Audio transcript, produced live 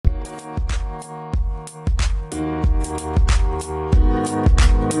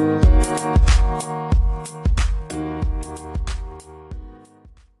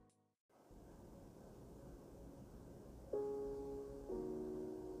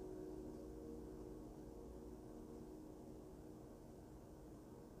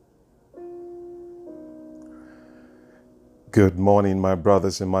Good morning, my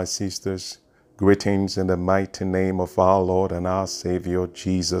brothers and my sisters. Greetings in the mighty name of our Lord and our Savior,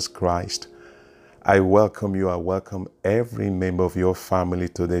 Jesus Christ. I welcome you. I welcome every member of your family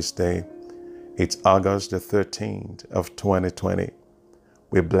to this day. It's August the 13th of 2020.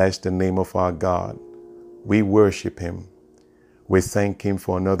 We bless the name of our God. We worship Him. We thank Him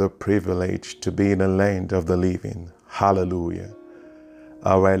for another privilege to be in the land of the living. Hallelujah.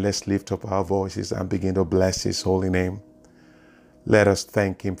 All right, let's lift up our voices and begin to bless His holy name. Let us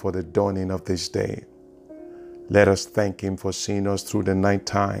thank Him for the dawning of this day. Let us thank Him for seeing us through the night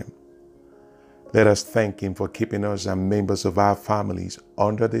time. Let us thank Him for keeping us and members of our families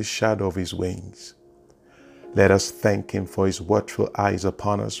under the shadow of His wings. Let us thank Him for His watchful eyes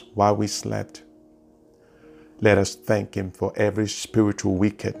upon us while we slept. Let us thank Him for every spiritual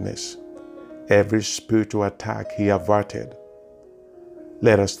wickedness, every spiritual attack He averted.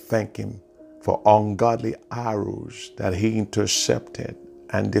 Let us thank Him for ungodly arrows that He intercepted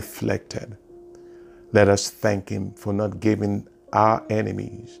and deflected. Let us thank Him for not giving our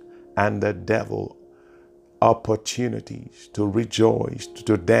enemies and the devil opportunities to rejoice,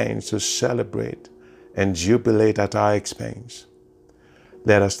 to dance, to celebrate, and jubilate at our expense.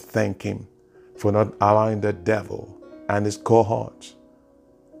 Let us thank Him for not allowing the devil and his cohorts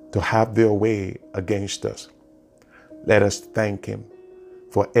to have their way against us. Let us thank Him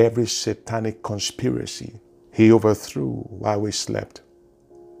for every satanic conspiracy He overthrew while we slept.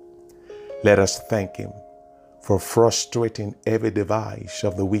 Let us thank Him for frustrating every device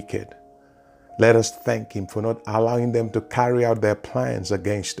of the wicked. Let us thank Him for not allowing them to carry out their plans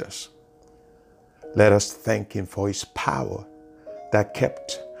against us. Let us thank Him for His power that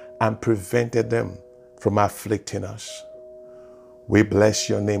kept and prevented them from afflicting us. We bless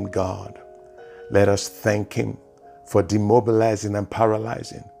your name, God. Let us thank Him for demobilizing and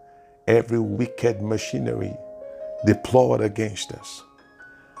paralyzing every wicked machinery deployed against us.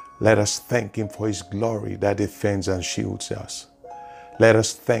 Let us thank Him for His glory that defends and shields us. Let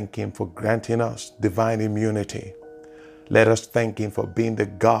us thank Him for granting us divine immunity. Let us thank Him for being the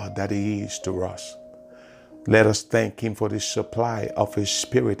God that He is to us. Let us thank Him for the supply of His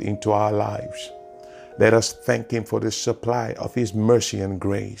Spirit into our lives. Let us thank Him for the supply of His mercy and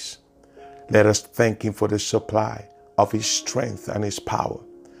grace. Let us thank Him for the supply of His strength and His power.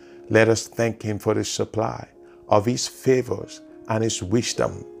 Let us thank Him for the supply of His favors and His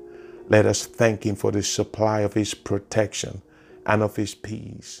wisdom. Let us thank Him for the supply of His protection and of His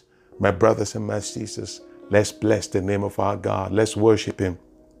peace. My brothers and my sisters, let's bless the name of our God. Let's worship Him.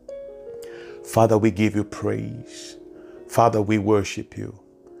 Father, we give you praise. Father, we worship you.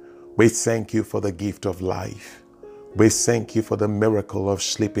 We thank you for the gift of life. We thank you for the miracle of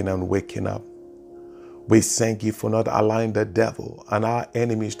sleeping and waking up. We thank you for not allowing the devil and our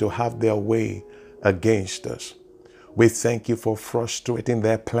enemies to have their way against us. We thank you for frustrating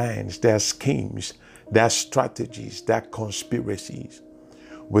their plans, their schemes, their strategies, their conspiracies.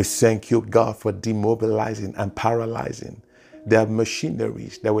 We thank you, God, for demobilizing and paralyzing their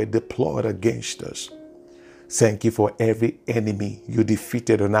machineries that were deployed against us. Thank you for every enemy you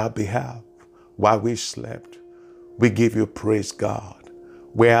defeated on our behalf while we slept. We give you praise, God.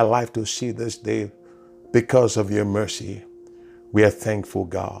 We are alive to see this day because of your mercy. We are thankful,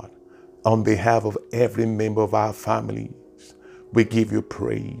 God. On behalf of every member of our families, we give you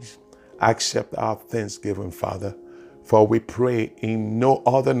praise. Accept our thanksgiving, Father, for we pray in no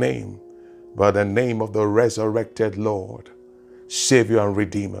other name but the name of the resurrected Lord, Savior and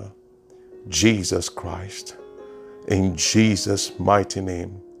Redeemer, Jesus Christ. In Jesus' mighty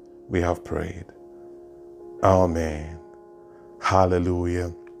name, we have prayed. Amen.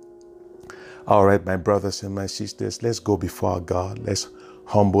 Hallelujah. All right, my brothers and my sisters, let's go before God. Let's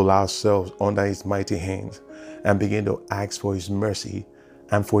humble ourselves under His mighty hands and begin to ask for His mercy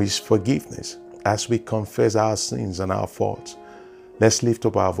and for His forgiveness as we confess our sins and our faults. Let's lift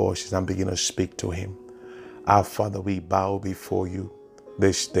up our voices and begin to speak to Him. Our Father, we bow before you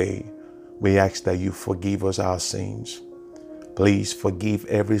this day. We ask that you forgive us our sins. Please forgive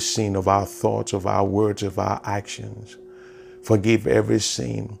every sin of our thoughts, of our words, of our actions. Forgive every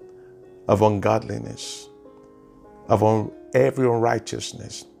sin of ungodliness, of every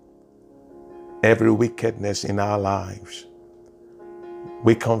unrighteousness, every wickedness in our lives.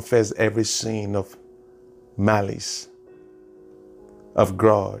 We confess every sin of malice, of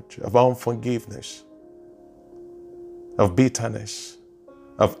grudge, of unforgiveness, of bitterness,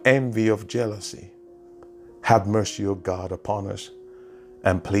 of envy, of jealousy. Have mercy, O God, upon us,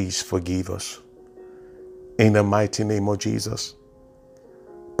 and please forgive us. In the mighty name of Jesus,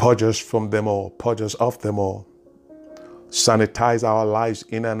 purge us from them all, purge us off them all. Sanitize our lives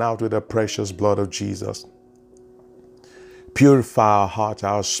in and out with the precious blood of Jesus. Purify our heart,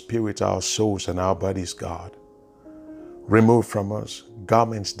 our spirit, our souls, and our bodies, God. Remove from us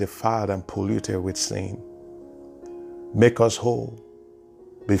garments defiled and polluted with sin. Make us whole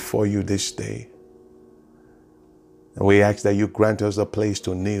before you this day. And we ask that you grant us a place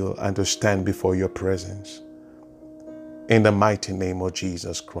to kneel and to stand before your presence. In the mighty name of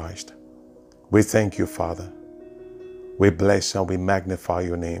Jesus Christ, we thank you, Father. We bless and we magnify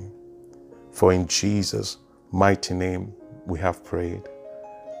your name. For in Jesus' mighty name we have prayed.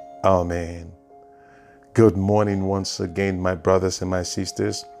 Amen. Good morning once again, my brothers and my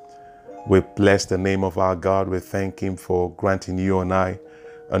sisters. We bless the name of our God. We thank him for granting you and I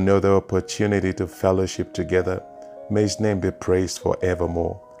another opportunity to fellowship together. May his name be praised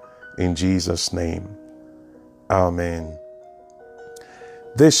forevermore. In Jesus' name, amen.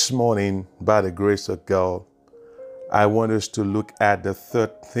 This morning, by the grace of God, I want us to look at the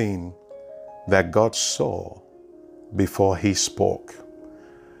third thing that God saw before he spoke.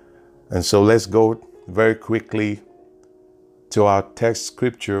 And so let's go very quickly to our text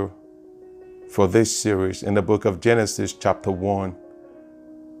scripture for this series in the book of Genesis chapter 1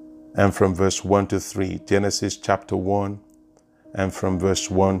 and from verse 1 to 3. Genesis chapter 1 and from verse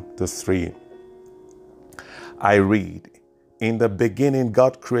 1 to 3. I read, "In the beginning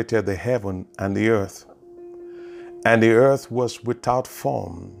God created the heaven and the earth. And the earth was without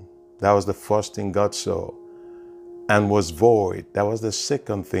form." That was the first thing God saw. "And was void." That was the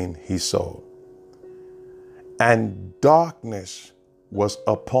second thing he saw. "And darkness was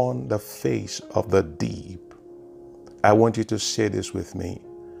upon the face of the deep." I want you to say this with me.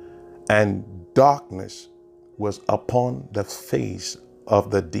 "And darkness was upon the face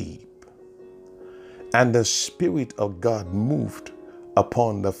of the deep. And the Spirit of God moved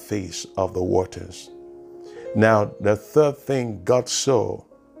upon the face of the waters." Now, the third thing God saw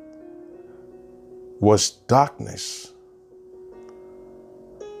was darkness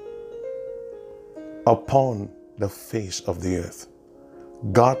upon the face of the earth.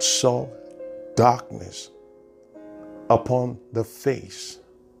 God saw darkness upon the face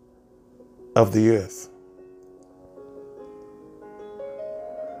of the earth.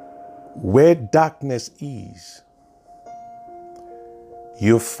 Where darkness is,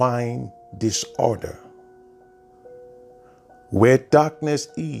 you find disorder. Where darkness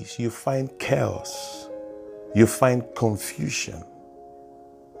is, you find chaos. You find confusion.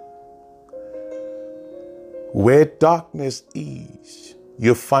 Where darkness is,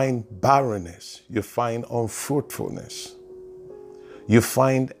 you find barrenness. You find unfruitfulness. You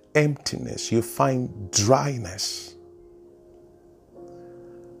find emptiness. You find dryness.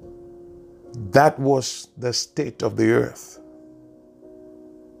 That was the state of the earth.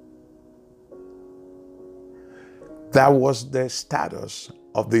 That was the status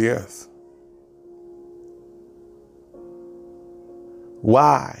of the earth.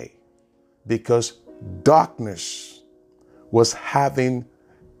 Why? Because darkness was having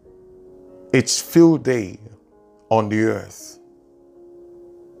its field day on the earth.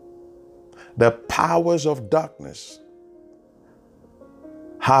 The powers of darkness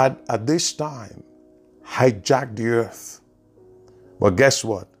had at this time hijacked the earth. But guess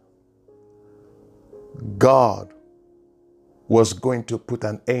what? God was going to put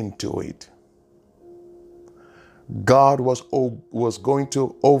an end to it. God was going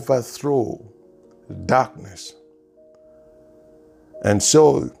to overthrow darkness. And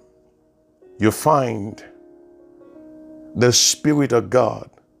so you find the Spirit of God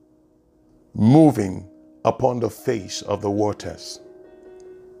moving upon the face of the waters.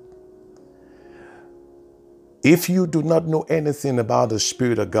 If you do not know anything about the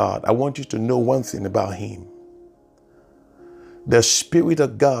Spirit of God, I want you to know one thing about him. The Spirit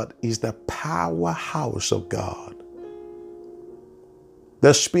of God is the powerhouse of God.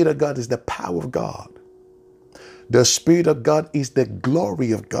 The Spirit of God is the power of God. The Spirit of God is the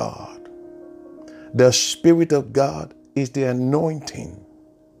glory of God. The Spirit of God is the anointing.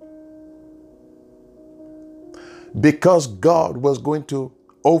 Because God was going to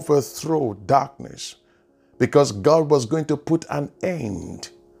overthrow darkness, because God was going to put an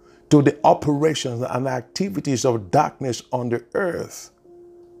end to the operations and activities of darkness on the earth,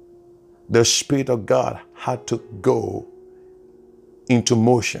 the Spirit of God had to go into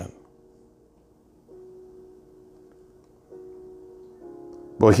motion.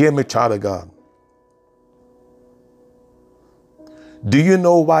 But hear me, child of God. Do you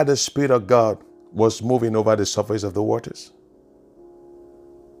know why the Spirit of God was moving over the surface of the waters?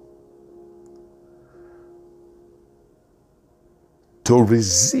 To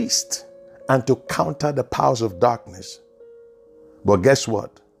resist and to counter the powers of darkness. But guess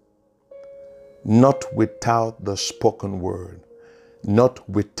what? not without the spoken word, not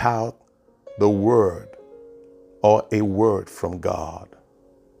without the word or a word from God.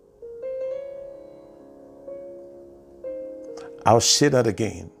 I'll say that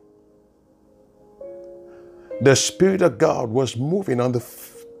again. The Spirit of God was moving on the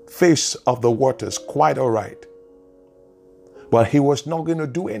face of the waters quite all right. But he was not going to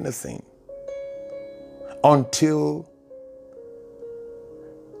do anything until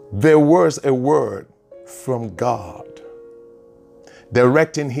there was a word from God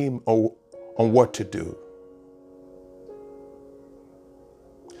directing him on what to do.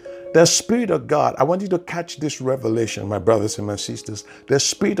 The Spirit of God, I want you to catch this revelation, my brothers and my sisters. The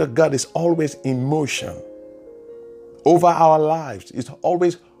Spirit of God is always in motion over our lives. It's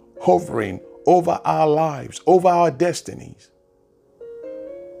always hovering over our lives, over our destinies,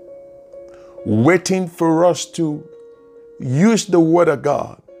 waiting for us to use the Word of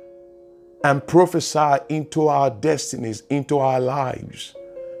God and prophesy into our destinies, into our lives.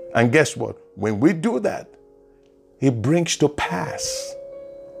 And guess what? When we do that, it brings to pass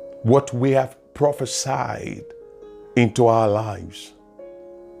what we have prophesied into our lives.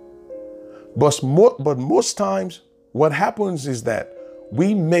 But most times, what happens is that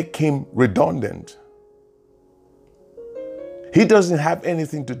we make him redundant. He doesn't have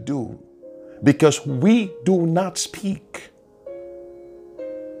anything to do because we do not speak.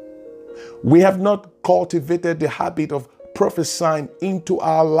 We have not cultivated the habit of prophesying into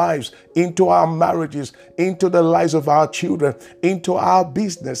our lives, into our marriages, into the lives of our children, into our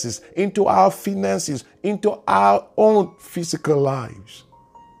businesses, into our finances, into our own physical lives.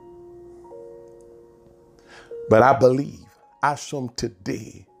 But I believe as from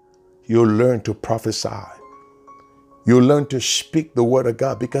today, you'll learn to prophesy. You'll learn to speak the word of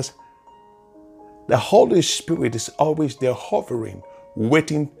God because the Holy Spirit is always there hovering,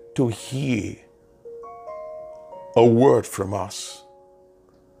 waiting to hear a word from us.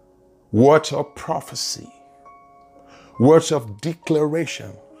 Words of prophecy. Words of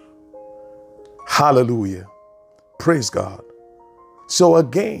declaration. Hallelujah. Praise God. So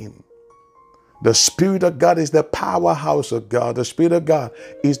again, the Spirit of God is the powerhouse of God. The Spirit of God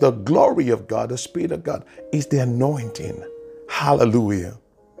is the glory of God. The Spirit of God is the anointing. Hallelujah.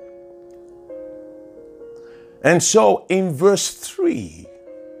 And so in verse 3,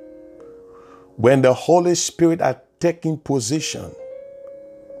 when the Holy Spirit had taken position,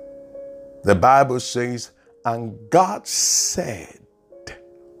 the Bible says, and God said,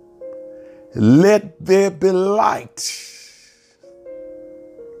 let there be light.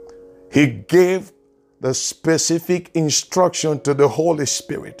 He gave the specific instruction to the Holy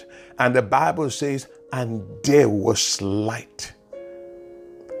Spirit. And the Bible says, and there was light.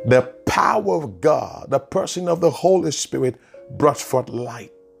 The power of God, the person of the Holy Spirit brought forth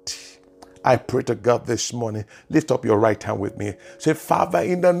light. I pray to God this morning, lift up your right hand with me. Say, Father,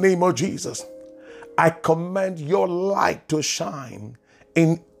 in the name of Jesus, I command your light to shine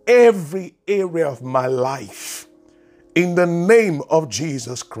in every area of my life. In the name of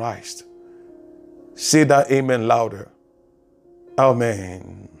Jesus Christ. Say that amen louder.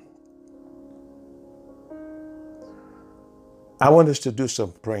 Amen. I want us to do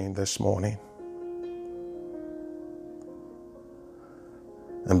some praying this morning.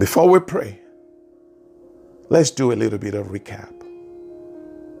 And before we pray, let's do a little bit of recap.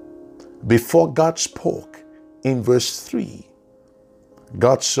 Before God spoke in verse 3,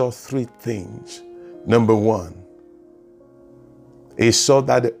 God saw three things. Number one, he saw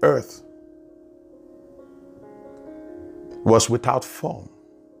that the earth was without form.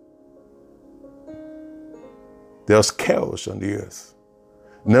 There was chaos on the earth.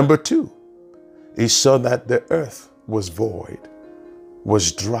 Number two, he saw that the earth was void,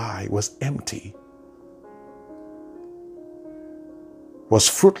 was dry, was empty, was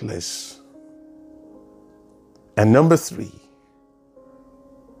fruitless. And number three,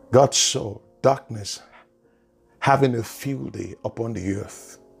 God saw darkness having a field day upon the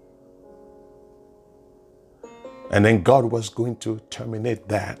earth. And then God was going to terminate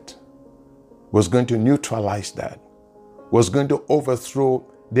that, was going to neutralize that, was going to overthrow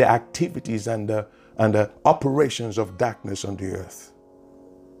the activities and the operations of darkness on the earth.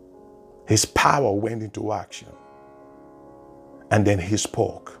 His power went into action. And then he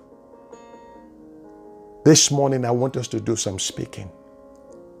spoke. This morning, I want us to do some speaking.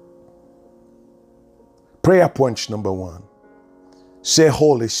 Prayer point number one. Say,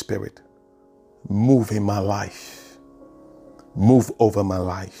 Holy Spirit, move in my life. Move over my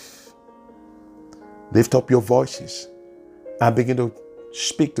life. Lift up your voices and begin to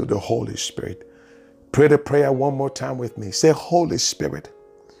speak to the Holy Spirit. Pray the prayer one more time with me. Say, Holy Spirit,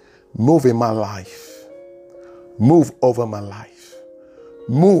 Move in my life. Move over my life.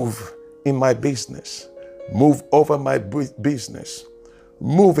 Move in my business. Move over my business.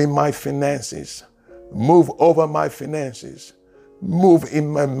 Move in my finances. Move over my finances. Move in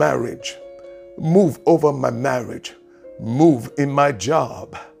my marriage. Move over my marriage. Move in my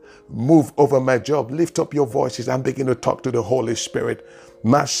job. Move over my job. Lift up your voices and begin to talk to the Holy Spirit.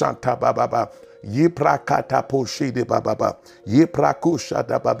 Mashanta bababa. Yiprakata poshide bababa. Yiprakusha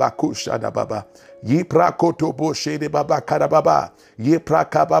da baba kusha da baba. Yiprakoto boshide baba karababa.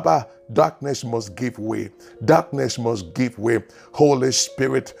 Yiprakababa. Darkness must give way. Darkness must give way. Holy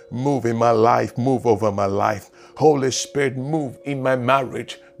Spirit, move in my life. Move over my life. Holy Spirit, move in my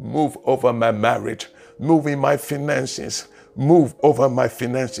marriage. Move over my marriage. Move in my finances. Move over my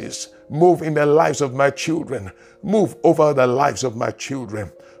finances. Move in the lives of my children. Move over the lives of my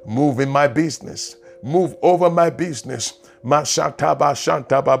children. Move in my business. Move over my business. Mashataba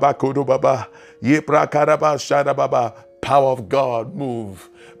shantababa kodubaba. Yiprakaraba shadababa. Power of God, move.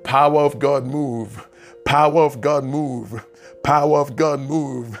 Power of God, move. Power of God, move. Power of God,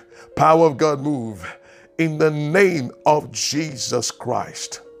 move. Power of God, move. In the name of Jesus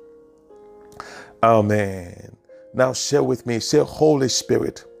Christ. Amen. Now share with me. Say, Holy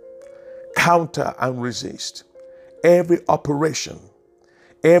Spirit, counter and resist every operation,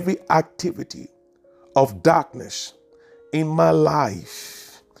 every activity of darkness in my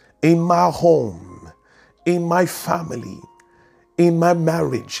life, in my home, in my family, in my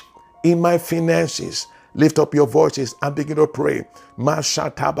marriage, in my finances. Lift up your voices and begin to pray.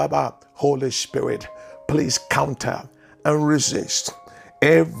 Mashatababa. Holy Spirit, please counter and resist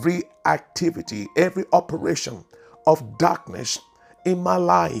every activity, every operation of darkness in my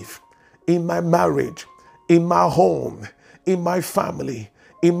life, in my marriage, in my home, in my family,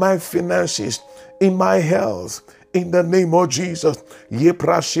 in my finances, in my health. In the name of Jesus.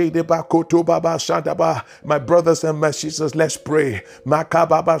 My brothers and my sisters, let's pray.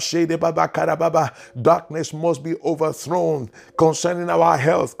 Darkness must be overthrown concerning our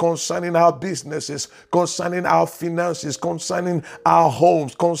health, concerning our businesses, concerning our finances, concerning our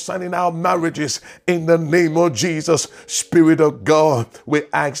homes, concerning our marriages. In the name of Jesus, Spirit of God, we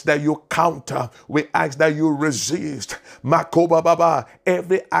ask that you counter, we ask that you resist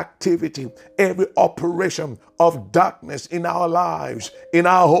every activity, every operation of darkness in our lives, in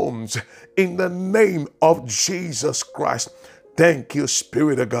our homes, in the name of Jesus Christ. Thank you,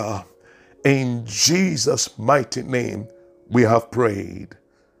 Spirit of God. In Jesus' mighty name, we have prayed.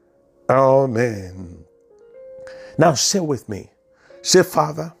 Amen. Now say with me, say,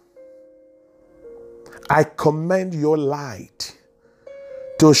 Father, I command your light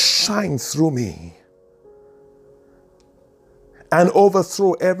to shine through me and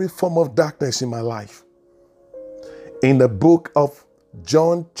overthrow every form of darkness in my life. In the book of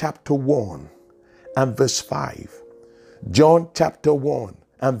John chapter 1 and verse 5, John chapter 1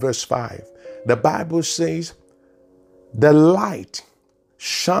 and verse 5, the Bible says, the light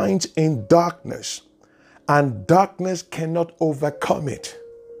shines in darkness and darkness cannot overcome it.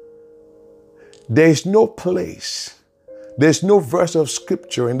 There is no place, there's no verse of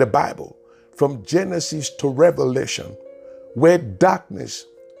scripture in the Bible from Genesis to Revelation where darkness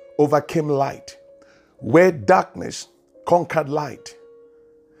overcame light, where darkness conquered light.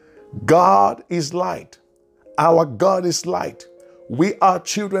 God is light. Our God is light. We are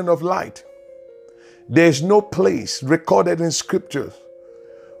children of light. There is no place recorded in scriptures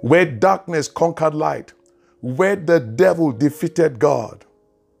where darkness conquered light, where the devil defeated God.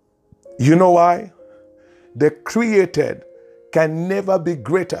 You know why? The created can never be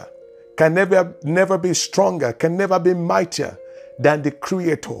greater, can never be stronger, can never be mightier than the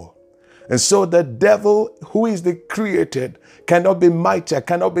Creator. And so the devil, who is the created, cannot be mightier,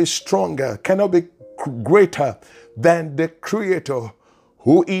 cannot be stronger, cannot be greater than the Creator,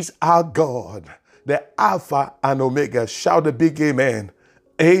 who is our God, the Alpha and Omega. Shout a big amen.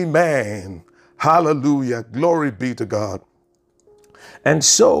 Amen. Hallelujah. Glory be to God. And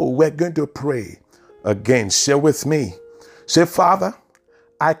so we're going to pray again. Say with me. Say, Father,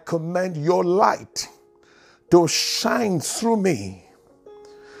 I command your light to shine through me,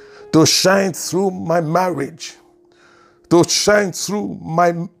 to shine through my marriage, to shine through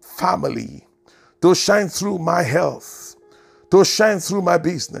my family, to shine through my health, to shine through my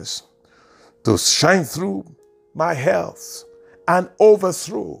business, to shine through my health, and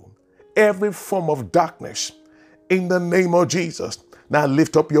overthrow every form of darkness in the name of Jesus. Now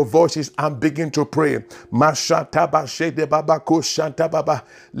lift up your voices and begin to pray.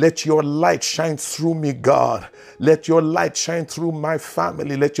 Let your light shine through me, God. Let your light shine through my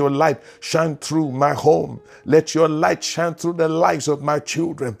family. Let your light shine through my home. Let your light shine through the lives of my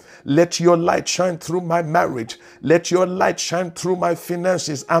children. Let your light shine through my marriage. Let your light shine through my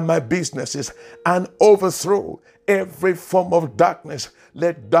finances and my businesses and overthrow every form of darkness.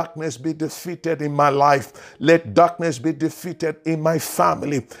 Let darkness be defeated in my life. Let darkness be defeated in my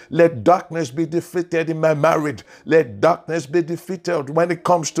family. Let darkness be defeated in my marriage. Let darkness be defeated when it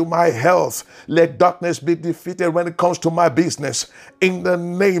comes to my health. Let darkness be defeated when it comes to my business. In the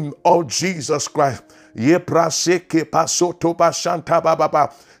name of Jesus Christ.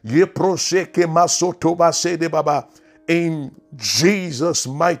 In Jesus'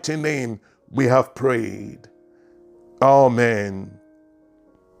 mighty name, we have prayed. Amen.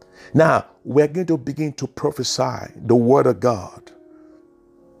 Now, we're going to begin to prophesy the word of God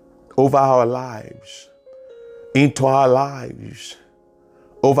over our lives, into our lives,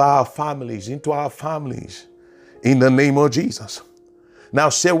 over our families, into our families, in the name of Jesus. Now,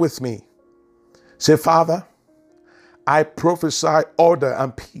 say with me. Say, Father, I prophesy order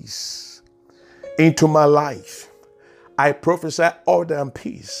and peace into my life. I prophesy order and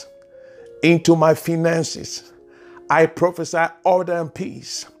peace into my finances. I prophesy order and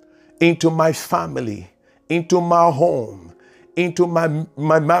peace into my family, into my home, into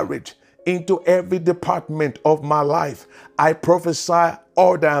my marriage, into every department of my life. I prophesy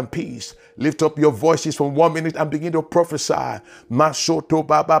order and peace. Lift up your voices for 1 minute and begin to prophesy. Masoto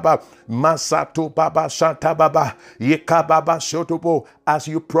baba, masato baba, shanta baba, yeka baba shotobo. As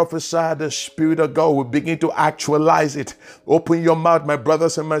you prophesy, the Spirit of God will begin to actualize it. Open your mouth, my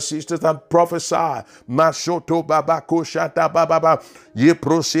brothers and my sisters, and prophesy. Masoto baba, koshata baba, ye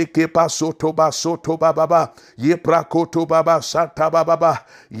proseke pasoto basoto baba, ye prakoto baba, shanta baba,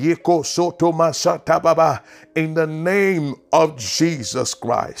 ye ko soto masata baba. In the name of Jesus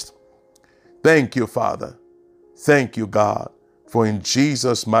Christ. Thank you, Father. Thank you, God. For in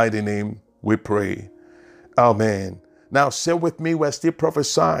Jesus' mighty name we pray. Amen. Now say with me, we're still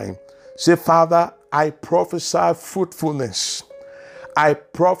prophesying. Say, Father, I prophesy fruitfulness. I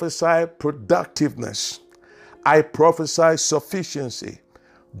prophesy productiveness. I prophesy sufficiency,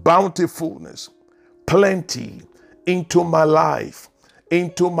 bountifulness, plenty into my life,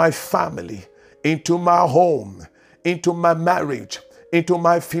 into my family, into my home, into my marriage, into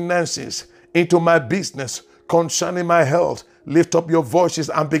my finances, into my business, concerning my health. Lift up your voices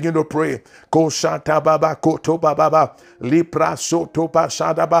and begin to pray.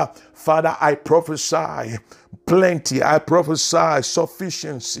 Father, I prophesy plenty. I prophesy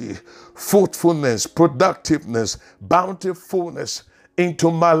sufficiency, fruitfulness, productiveness, bountifulness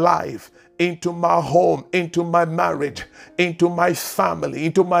into my life, into my home, into my marriage, into my family,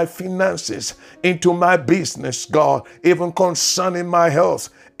 into my finances, into my business, God, even concerning my health.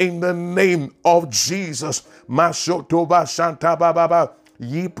 In the name of Jesus. Masotoba Santa Baba.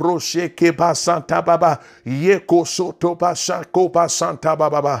 Yi prosheke ba Santa Baba. Ye kosoto ba shako ba Santa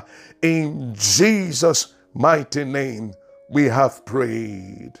Baba. In Jesus' mighty name we have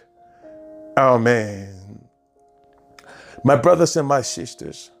prayed. Amen. My brothers and my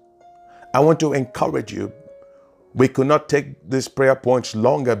sisters, I want to encourage you. We could not take these prayer points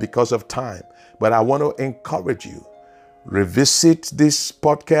longer because of time, but I want to encourage you. Revisit this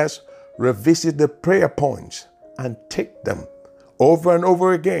podcast, revisit the prayer points, and take them over and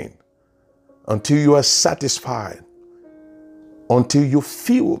over again until you are satisfied, until you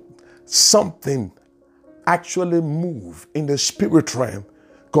feel something actually move in the spirit realm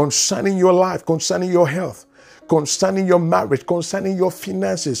concerning your life, concerning your health, concerning your marriage, concerning your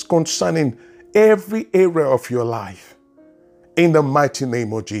finances, concerning every area of your life. In the mighty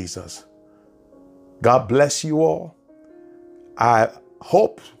name of Jesus. God bless you all. I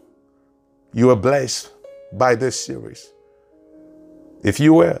hope you are blessed by this series. If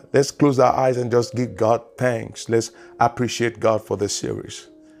you were, let's close our eyes and just give God thanks. Let's appreciate God for this series.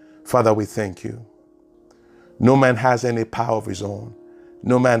 Father, we thank you. No man has any power of his own.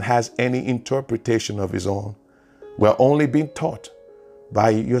 No man has any interpretation of his own. We're only being taught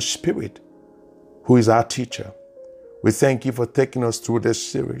by your Spirit, who is our teacher. We thank you for taking us through this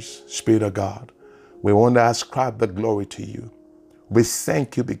series, Spirit of God. We want to ascribe the glory to you. We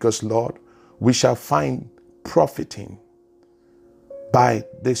thank you because, Lord, we shall find profiting by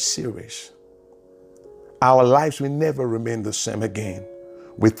this series. Our lives will never remain the same again.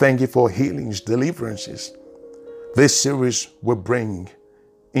 We thank you for healings, deliverances. This series will bring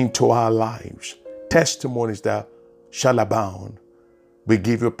into our lives testimonies that shall abound. We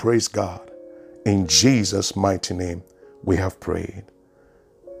give you praise, God. In Jesus' mighty name, we have prayed.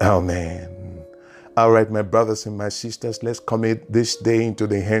 Amen. All right, my brothers and my sisters, let's commit this day into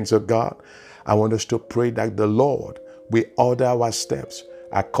the hands of God. I want us to pray that the Lord will order our steps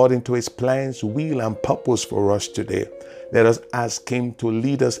according to his plans, will, and purpose for us today. Let us ask him to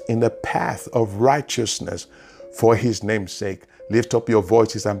lead us in the path of righteousness for his name's sake. Lift up your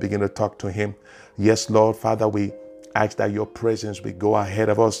voices and begin to talk to him. Yes, Lord, Father, we ask that your presence will go ahead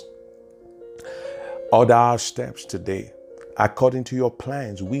of us. Order our steps today according to your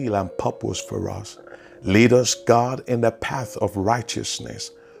plans, will, and purpose for us. Lead us, God, in the path of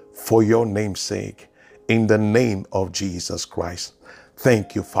righteousness for your name's sake, in the name of Jesus Christ.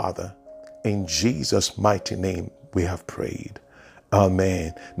 Thank you, Father. In Jesus' mighty name we have prayed.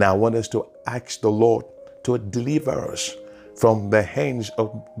 Amen. Now I want us to ask the Lord to deliver us from the hands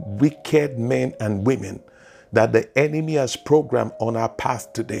of wicked men and women that the enemy has programmed on our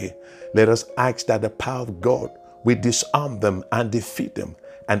path today. Let us ask that the power of God will disarm them and defeat them,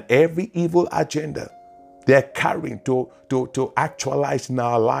 and every evil agenda they're carrying to actualize in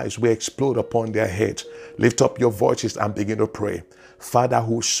our lives will explode upon their heads. Lift up your voices and begin to pray. Father,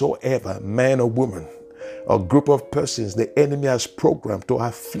 whosoever, man or woman, a group of persons the enemy has programmed to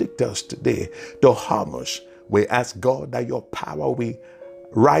afflict us today, to harm us, we ask God that your power will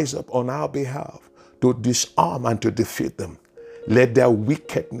rise up on our behalf to disarm and to defeat them. Let their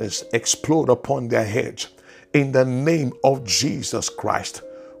wickedness explode upon their heads. In the name of Jesus Christ,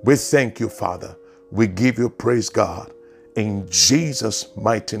 we thank you, Father. We give you praise, God. In Jesus'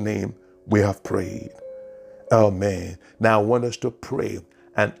 mighty name, we have prayed. Amen. Now I want us to pray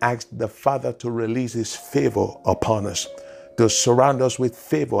and ask the Father to release his favor upon us, to surround us with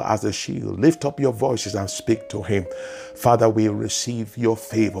favor as a shield. Lift up your voices and speak to him. Father, we receive your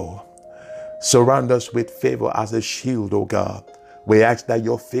favor. Surround us with favor as a shield, oh God. We ask that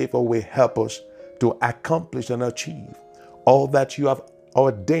your favor will help us to accomplish and achieve all that you have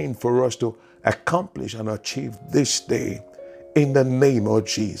ordained for us to accomplish and achieve this day. In the name of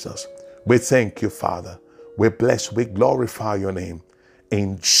Jesus, we thank you, Father. We bless, we glorify your name.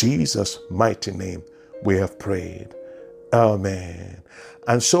 In Jesus' mighty name, we have prayed. Amen.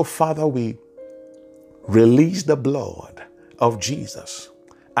 And so, Father, we release the blood of Jesus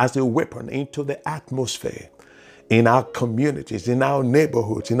as a weapon into the atmosphere, in our communities, in our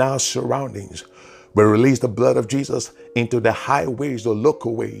neighborhoods, in our surroundings. We release the blood of Jesus into the highways, the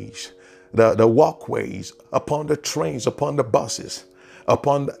local ways, the walkways, upon the trains, upon the buses,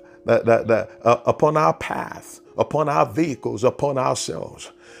 upon upon our path, upon our vehicles, upon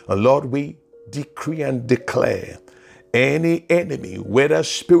ourselves. And Lord, we decree and declare any enemy, whether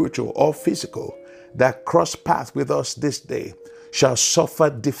spiritual or physical, that cross paths with us this day shall suffer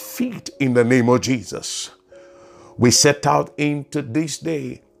defeat in the name of Jesus. We set out into this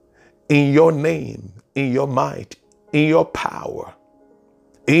day in your name, in your might, in your power,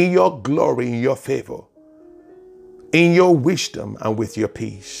 in your glory, in your favor, in your wisdom, and with your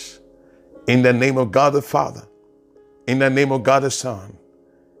peace. In the name of God the Father, in the name of God the Son,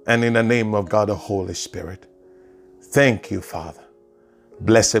 and in the name of God the Holy Spirit. Thank you, Father.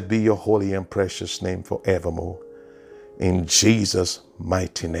 Blessed be your holy and precious name forevermore. In Jesus'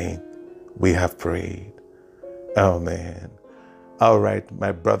 mighty name, we have prayed. Amen. All right,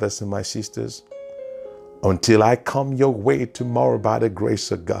 my brothers and my sisters, until I come your way tomorrow by the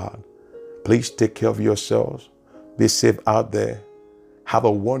grace of God, please take care of yourselves. Be safe out there. Have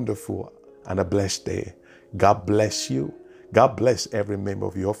a wonderful and a blessed day. God bless you. God bless every member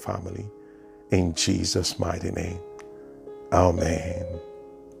of your family. In Jesus' mighty name. Amen.